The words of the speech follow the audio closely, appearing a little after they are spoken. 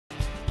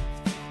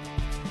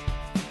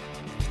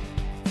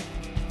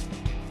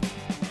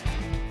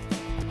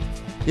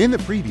In the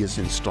previous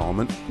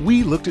installment,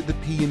 we looked at the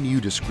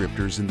PMU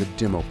descriptors in the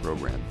demo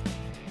program.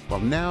 Well,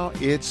 now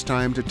it's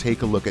time to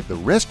take a look at the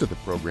rest of the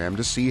program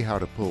to see how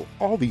to pull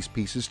all these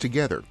pieces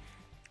together.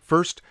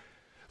 First,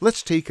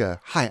 let's take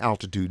a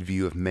high-altitude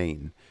view of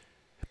main.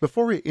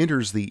 Before it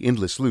enters the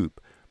endless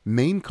loop,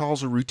 main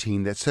calls a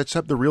routine that sets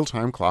up the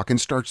real-time clock and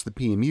starts the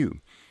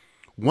PMU.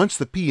 Once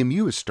the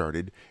PMU is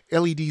started,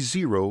 LED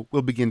 0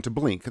 will begin to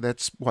blink.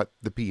 That's what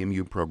the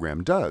PMU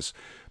program does.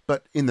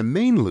 But in the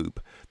main loop,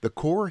 the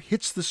core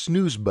hits the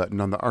snooze button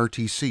on the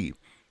RTC.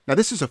 Now,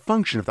 this is a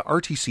function of the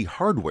RTC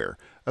hardware,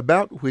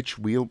 about which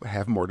we'll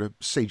have more to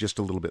say just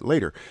a little bit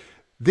later.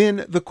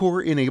 Then the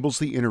core enables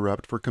the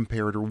interrupt for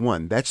comparator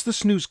 1. That's the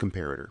snooze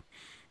comparator.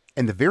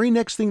 And the very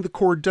next thing the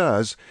core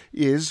does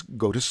is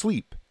go to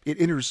sleep. It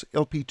enters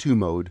LP2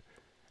 mode,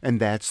 and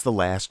that's the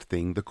last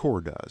thing the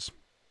core does.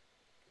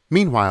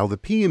 Meanwhile, the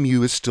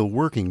PMU is still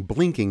working,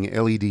 blinking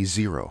LED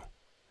 0.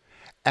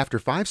 After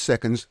 5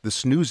 seconds, the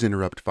snooze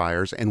interrupt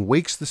fires and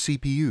wakes the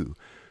CPU.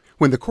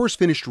 When the core's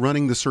finished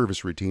running the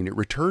service routine, it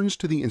returns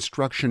to the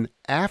instruction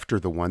after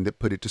the one that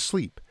put it to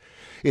sleep.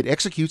 It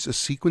executes a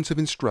sequence of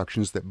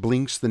instructions that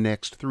blinks the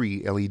next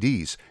 3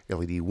 LEDs,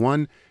 LED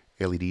 1,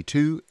 LED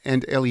 2,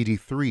 and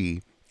LED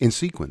 3 in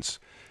sequence.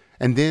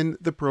 And then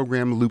the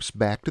program loops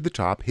back to the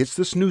top, hits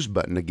the snooze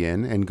button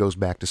again, and goes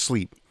back to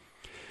sleep.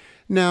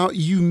 Now,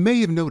 you may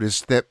have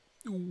noticed that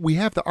we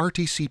have the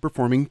RTC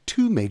performing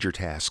 2 major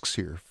tasks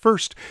here.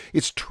 First,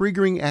 it's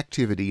triggering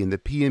activity in the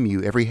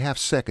PMU every half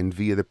second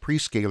via the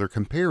prescaler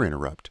compare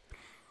interrupt.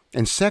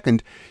 And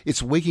second,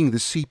 it's waking the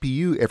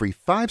CPU every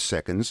 5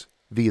 seconds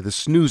via the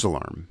snooze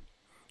alarm.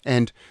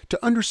 And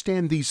to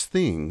understand these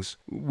things,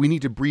 we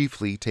need to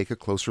briefly take a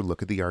closer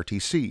look at the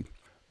RTC.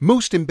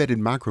 Most embedded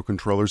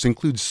microcontrollers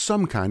include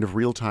some kind of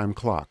real-time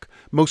clock.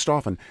 Most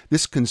often,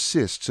 this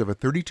consists of a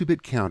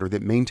 32-bit counter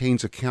that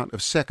maintains a count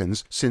of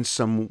seconds since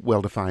some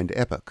well-defined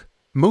epoch.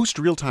 Most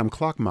real-time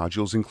clock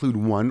modules include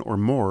one or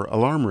more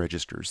alarm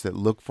registers that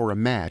look for a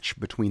match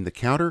between the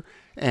counter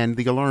and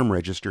the alarm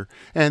register,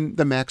 and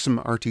the Maxim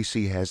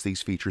RTC has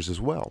these features as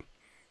well.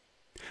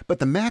 But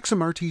the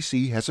Maxim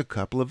RTC has a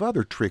couple of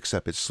other tricks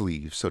up its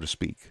sleeve, so to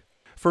speak.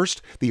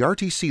 First, the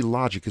RTC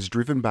logic is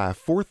driven by a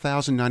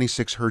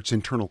 4096 Hz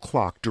internal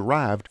clock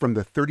derived from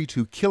the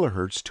 32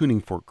 kHz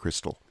tuning fork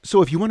crystal.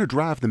 So if you want to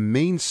drive the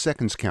main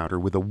seconds counter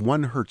with a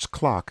 1 Hz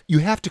clock, you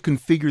have to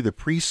configure the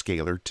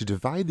prescaler to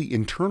divide the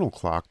internal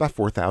clock by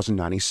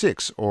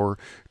 4096, or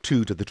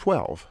 2 to the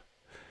 12.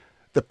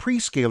 The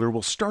prescaler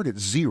will start at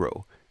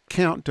 0,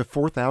 count to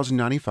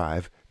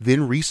 4095,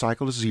 then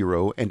recycle to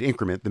 0 and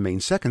increment the main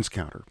seconds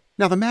counter.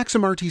 Now, the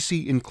Maxim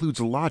RTC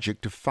includes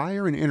logic to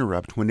fire an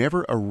interrupt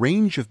whenever a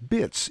range of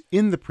bits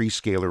in the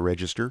prescaler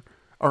register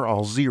are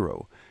all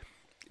 0.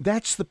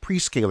 That's the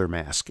prescaler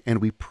mask,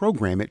 and we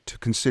program it to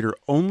consider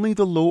only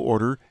the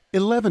low-order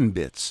 11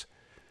 bits.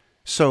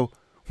 So,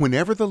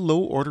 whenever the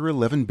low-order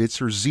 11 bits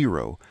are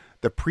 0,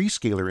 the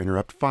prescaler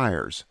interrupt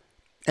fires.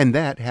 And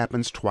that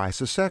happens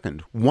twice a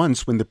second,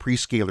 once when the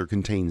prescaler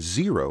contains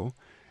 0,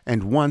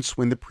 and once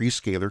when the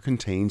prescaler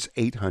contains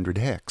 800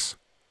 hex.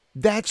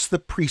 That's the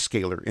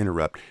prescaler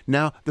interrupt.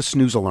 Now, the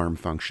snooze alarm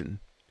function.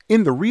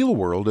 In the real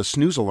world, a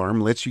snooze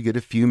alarm lets you get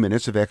a few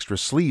minutes of extra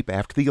sleep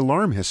after the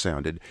alarm has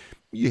sounded.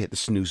 You hit the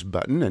snooze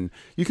button and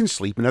you can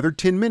sleep another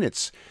 10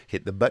 minutes.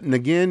 Hit the button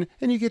again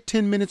and you get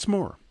 10 minutes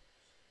more.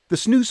 The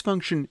snooze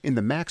function in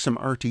the Maxim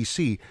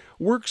RTC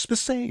works the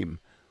same.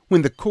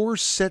 When the core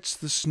sets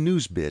the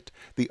snooze bit,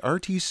 the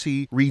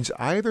RTC reads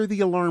either the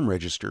alarm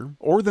register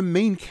or the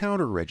main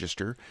counter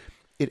register.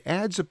 It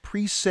adds a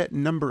preset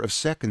number of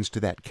seconds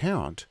to that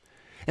count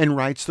and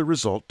writes the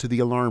result to the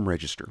alarm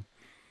register.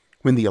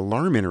 When the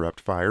alarm interrupt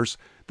fires,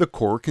 the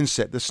core can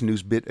set the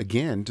snooze bit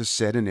again to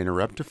set an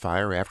interrupt to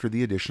fire after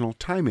the additional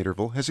time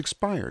interval has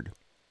expired.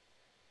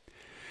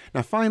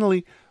 Now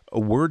finally, a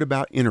word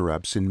about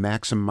interrupts in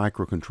Maxim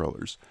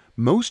microcontrollers.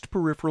 Most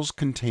peripherals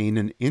contain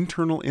an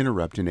internal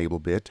interrupt enable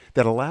bit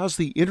that allows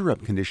the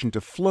interrupt condition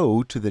to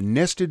flow to the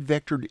nested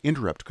vectored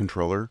interrupt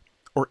controller,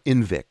 or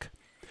NVIC.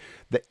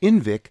 The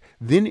NVIC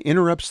then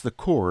interrupts the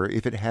core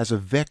if it has a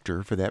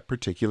vector for that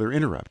particular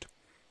interrupt.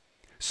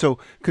 So,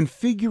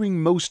 configuring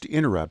most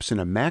interrupts in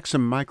a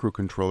Maxim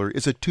microcontroller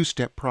is a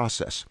 2-step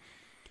process.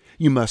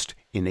 You must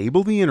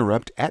enable the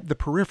interrupt at the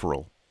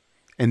peripheral,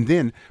 and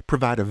then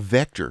provide a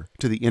vector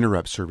to the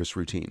interrupt service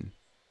routine.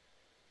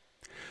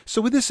 So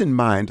with this in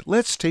mind,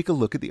 let's take a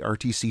look at the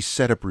RTC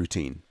setup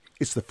routine.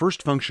 It's the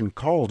first function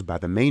called by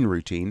the main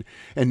routine,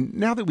 and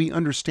now that we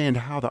understand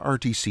how the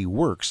RTC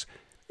works,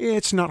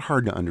 it's not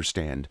hard to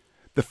understand.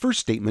 The first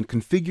statement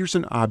configures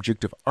an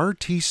object of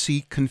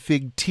RTC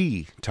config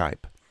T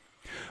type.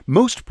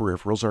 Most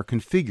peripherals are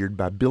configured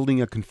by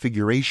building a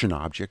configuration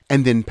object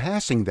and then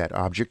passing that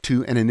object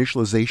to an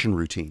initialization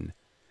routine.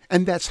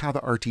 And that's how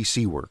the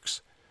RTC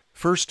works.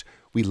 First,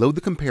 we load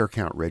the compare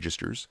count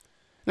registers.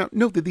 Now,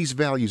 note that these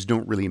values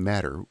don't really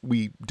matter.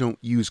 We don't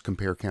use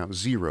compare count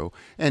 0,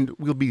 and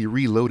we'll be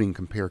reloading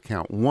compare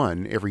count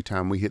 1 every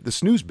time we hit the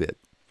snooze bit.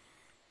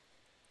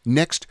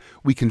 Next,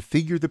 we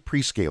configure the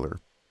prescaler.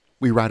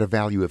 We write a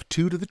value of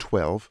 2 to the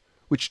 12,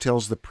 which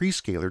tells the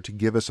prescaler to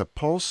give us a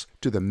pulse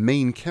to the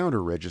main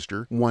counter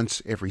register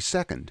once every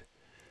second.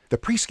 The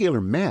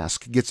prescaler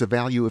mask gets a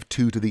value of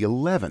 2 to the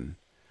 11,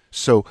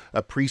 so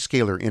a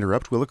prescaler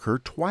interrupt will occur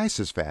twice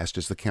as fast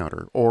as the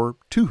counter, or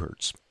 2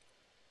 Hz.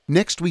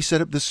 Next, we set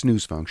up the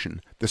snooze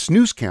function. The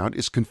snooze count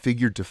is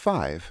configured to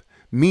 5,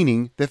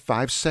 meaning that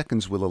 5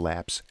 seconds will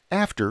elapse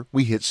after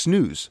we hit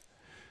snooze.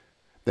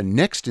 The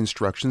next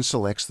instruction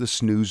selects the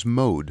snooze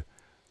mode.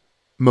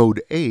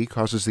 Mode A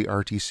causes the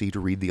RTC to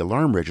read the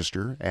alarm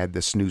register, add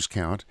the snooze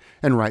count,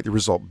 and write the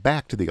result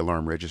back to the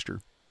alarm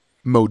register.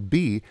 Mode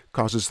B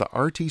causes the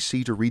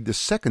RTC to read the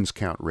seconds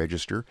count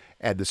register,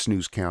 add the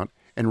snooze count,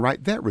 and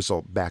write that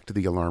result back to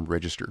the alarm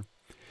register.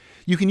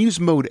 You can use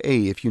Mode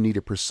A if you need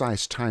a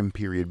precise time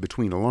period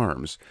between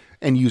alarms,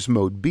 and use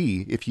Mode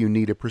B if you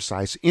need a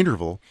precise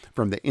interval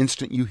from the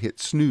instant you hit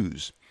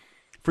snooze.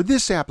 For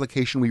this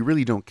application, we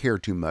really don't care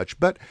too much,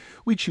 but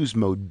we choose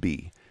Mode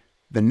B.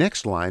 The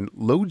next line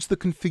loads the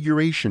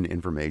configuration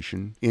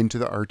information into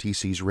the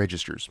RTC's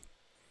registers.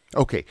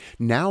 Okay,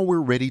 now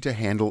we're ready to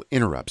handle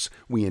interrupts.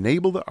 We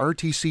enable the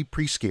RTC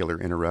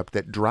prescaler interrupt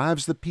that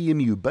drives the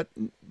PMU, but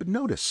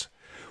notice,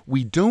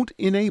 we don't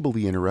enable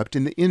the interrupt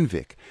in the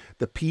NVIC.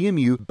 The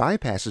PMU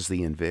bypasses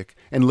the NVIC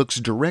and looks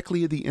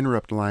directly at the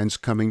interrupt lines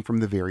coming from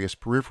the various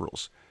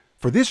peripherals.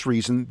 For this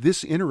reason,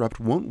 this interrupt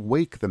won't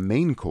wake the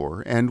main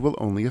core and will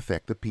only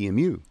affect the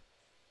PMU.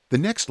 The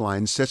next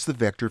line sets the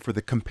vector for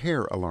the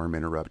compare alarm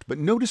interrupt, but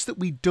notice that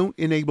we don't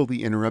enable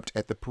the interrupt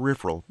at the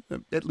peripheral,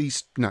 at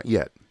least not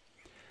yet.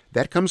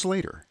 That comes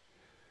later.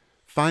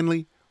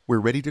 Finally, we're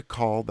ready to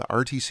call the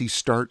RTC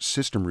start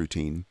system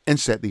routine and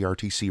set the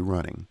RTC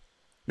running.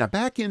 Now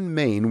back in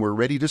main, we're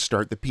ready to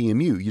start the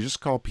PMU. You just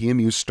call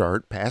PMU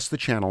start, pass the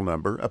channel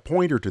number, a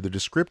pointer to the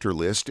descriptor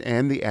list,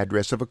 and the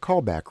address of a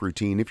callback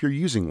routine if you're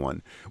using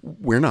one.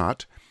 We're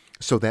not,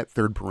 so that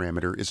third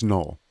parameter is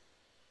null.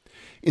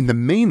 In the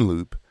main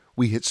loop,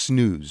 we hit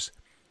snooze.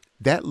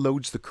 That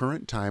loads the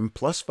current time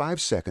plus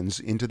 5 seconds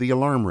into the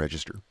alarm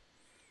register.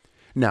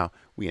 Now,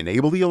 we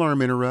enable the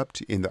alarm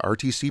interrupt in the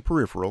RTC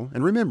peripheral,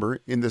 and remember,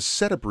 in the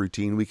setup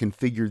routine we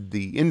configured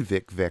the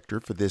NVIC vector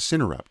for this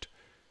interrupt.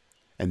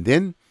 And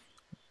then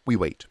we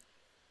wait.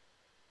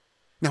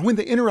 Now when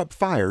the interrupt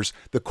fires,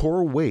 the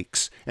core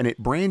wakes and it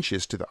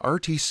branches to the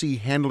RTC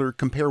handler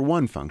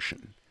compare1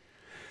 function.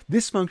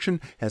 This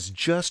function has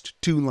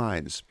just 2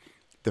 lines.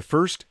 The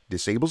first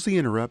disables the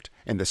interrupt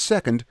and the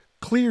second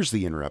clears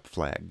the interrupt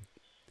flag.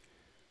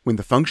 When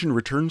the function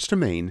returns to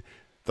main,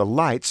 the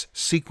lights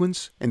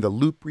sequence and the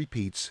loop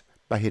repeats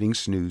by hitting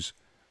snooze,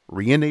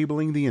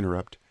 re-enabling the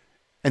interrupt,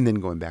 and then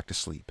going back to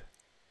sleep.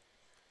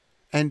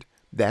 And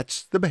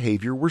that's the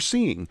behavior we're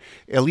seeing.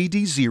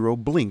 LED 0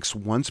 blinks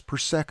once per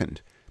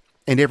second,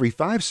 and every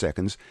 5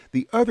 seconds,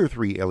 the other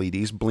 3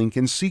 LEDs blink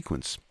in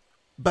sequence.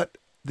 But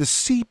the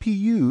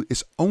CPU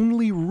is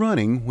only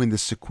running when the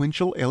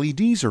sequential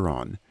LEDs are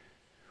on.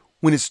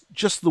 When it's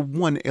just the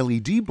one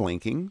LED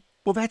blinking,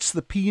 well, that's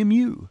the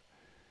PMU.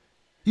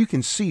 You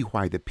can see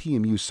why the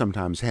PMU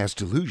sometimes has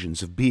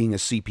delusions of being a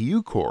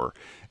CPU core,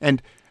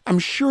 and I'm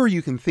sure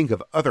you can think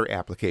of other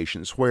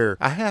applications where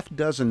a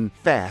half-dozen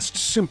fast,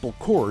 simple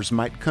cores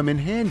might come in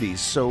handy,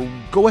 so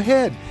go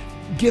ahead,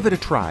 give it a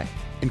try,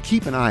 and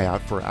keep an eye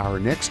out for our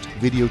next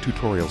video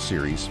tutorial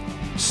series.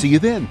 See you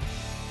then!